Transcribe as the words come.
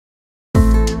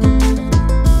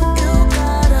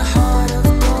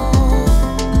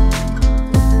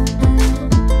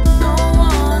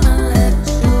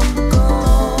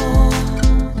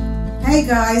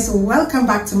guys, welcome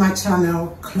back to my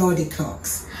channel, Claudie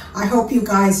Cooks. I hope you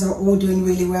guys are all doing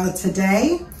really well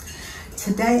today.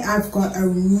 Today I've got a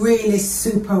really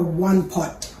super one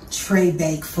pot tray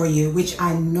bake for you, which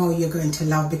I know you're going to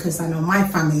love because I know my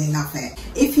family love it.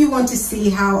 If you want to see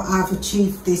how I've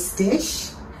achieved this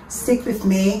dish, stick with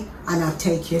me and I'll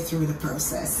take you through the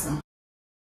process.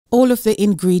 All of the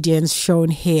ingredients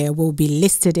shown here will be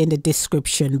listed in the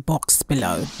description box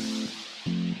below.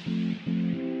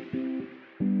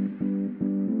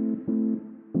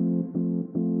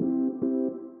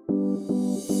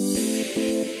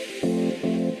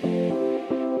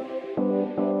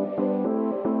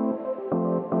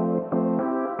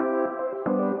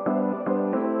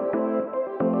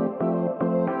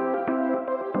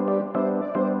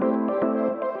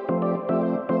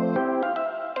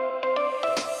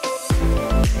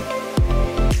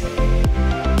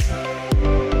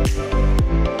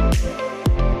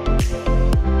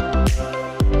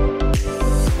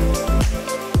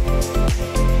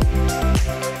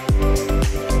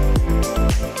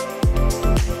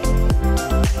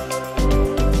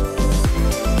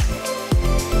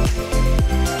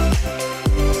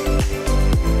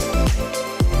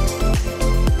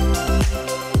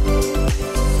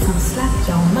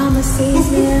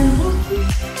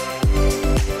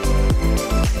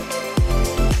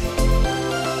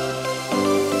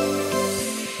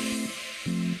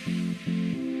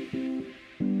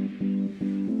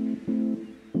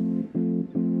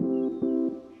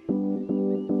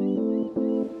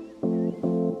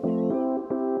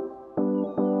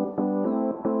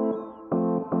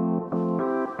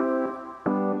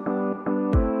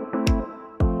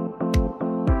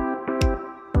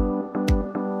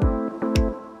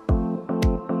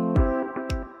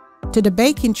 To the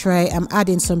baking tray, I'm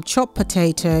adding some chopped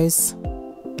potatoes,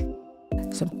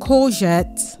 some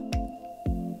courgette,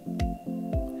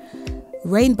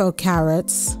 rainbow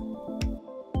carrots,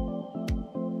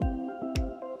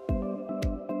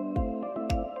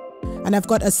 and I've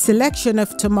got a selection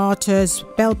of tomatoes,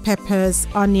 bell peppers,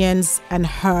 onions and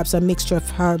herbs, a mixture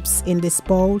of herbs in this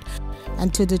bowl.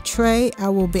 And to the tray, I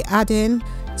will be adding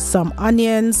some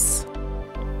onions,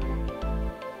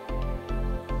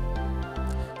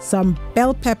 some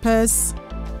bell peppers,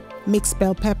 mixed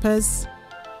bell peppers,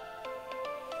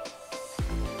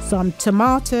 some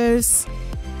tomatoes,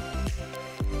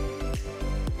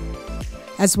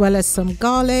 as well as some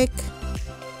garlic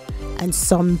and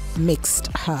some mixed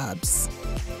herbs.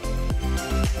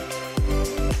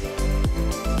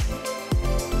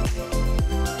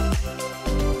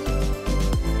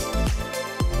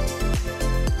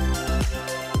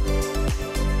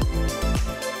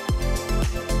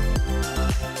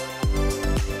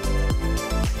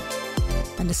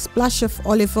 And a splash of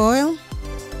olive oil.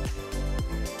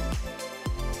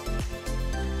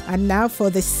 And now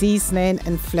for the seasoning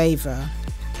and flavor.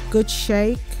 Good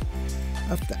shake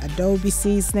of the adobe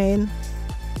seasoning.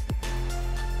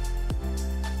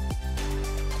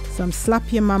 Some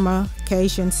Slap Your Mama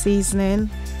Cajun seasoning.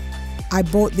 I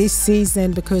bought this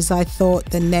seasoning because I thought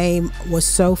the name was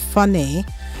so funny,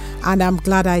 and I'm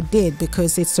glad I did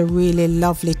because it's a really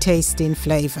lovely tasting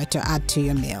flavor to add to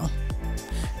your meal.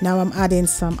 Now I'm adding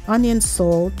some onion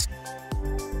salt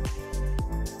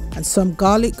and some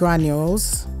garlic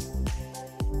granules,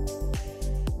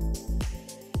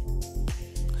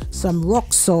 some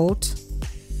rock salt,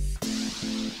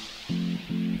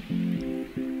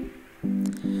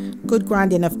 good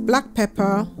grinding of black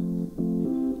pepper,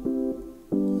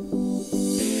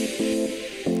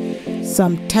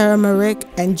 some turmeric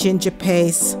and ginger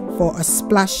paste for a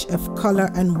splash of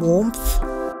color and warmth,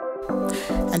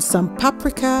 and some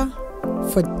paprika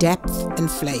for depth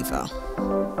and flavor.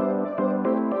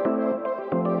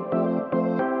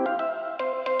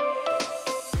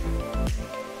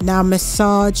 Now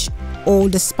massage all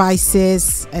the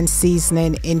spices and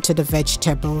seasoning into the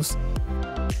vegetables.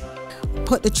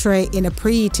 Put the tray in a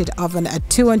preheated oven at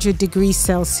 200 degrees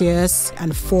Celsius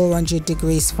and 400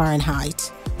 degrees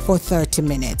Fahrenheit for 30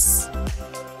 minutes.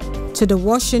 To the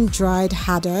washed and dried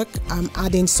haddock, I'm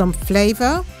adding some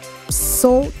flavor,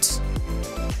 salt,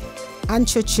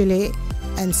 Ancho chili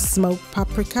and smoked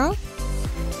paprika,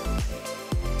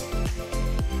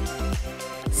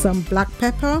 some black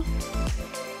pepper,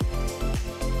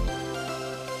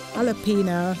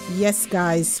 Jalapeno. Yes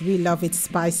guys, we love it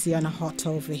spicy and hot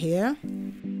over here.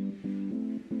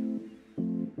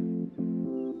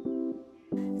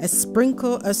 A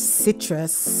sprinkle of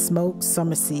citrus smoked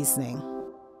summer seasoning.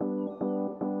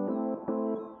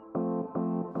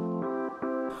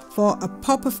 For a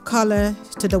pop of color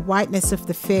to the whiteness of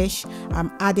the fish,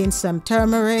 I'm adding some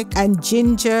turmeric and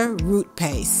ginger root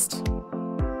paste.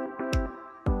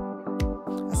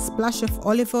 splash of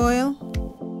olive oil,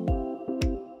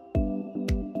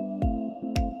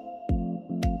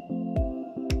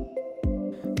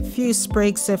 a few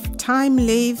sprigs of thyme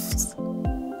leaves,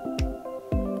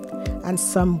 and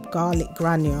some garlic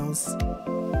granules.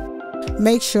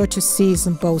 Make sure to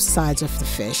season both sides of the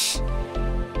fish.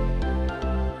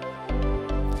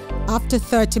 After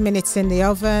 30 minutes in the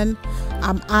oven,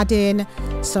 I'm adding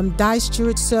some diced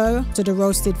chorizo to the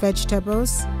roasted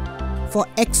vegetables for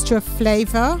extra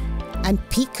flavor and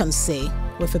piquancy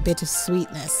with a bit of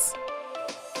sweetness.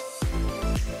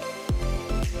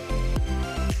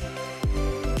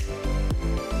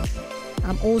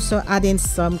 I'm also adding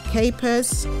some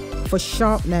capers for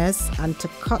sharpness and to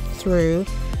cut through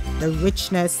the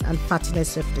richness and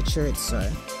fattiness of the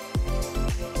chorizo.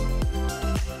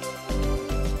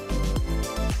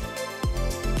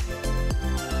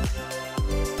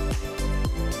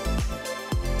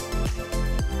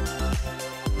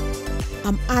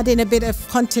 I'm adding a bit of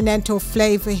continental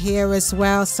flavor here as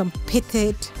well, some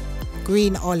pitted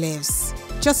green olives,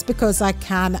 just because I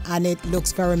can, and it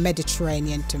looks very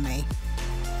Mediterranean to me.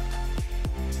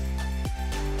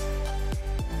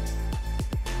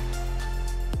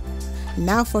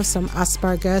 Now for some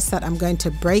asparagus that I'm going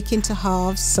to break into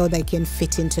halves so they can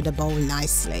fit into the bowl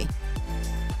nicely.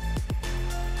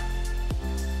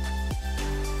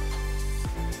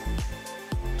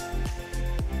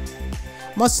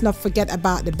 Must not forget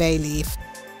about the bay leaf.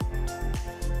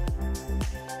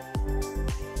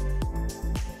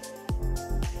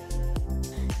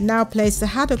 Now place the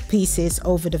haddock pieces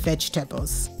over the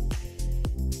vegetables.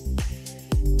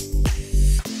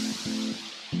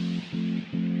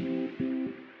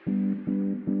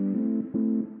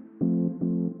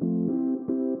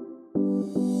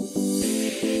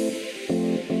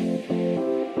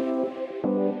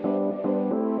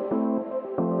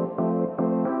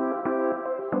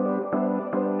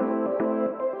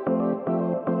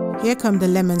 Here come the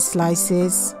lemon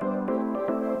slices.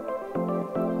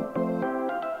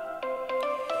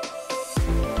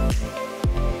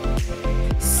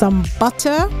 Some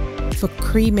butter for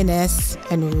creaminess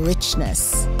and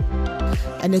richness.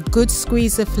 And a good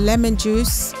squeeze of lemon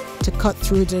juice to cut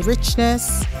through the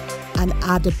richness and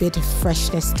add a bit of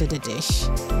freshness to the dish.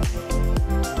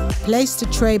 Place the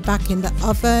tray back in the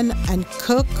oven and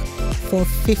cook for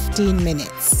 15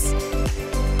 minutes.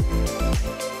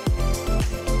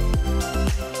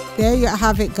 There you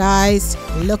have it, guys.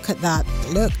 Look at that.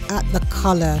 Look at the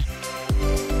color.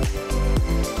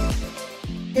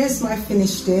 Here's my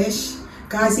finished dish.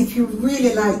 Guys, if you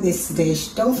really like this dish,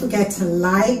 don't forget to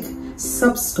like,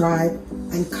 subscribe,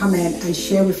 and comment and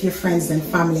share with your friends and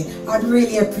family. I'd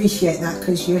really appreciate that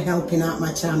because you're helping out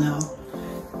my channel.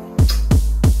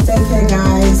 Take care.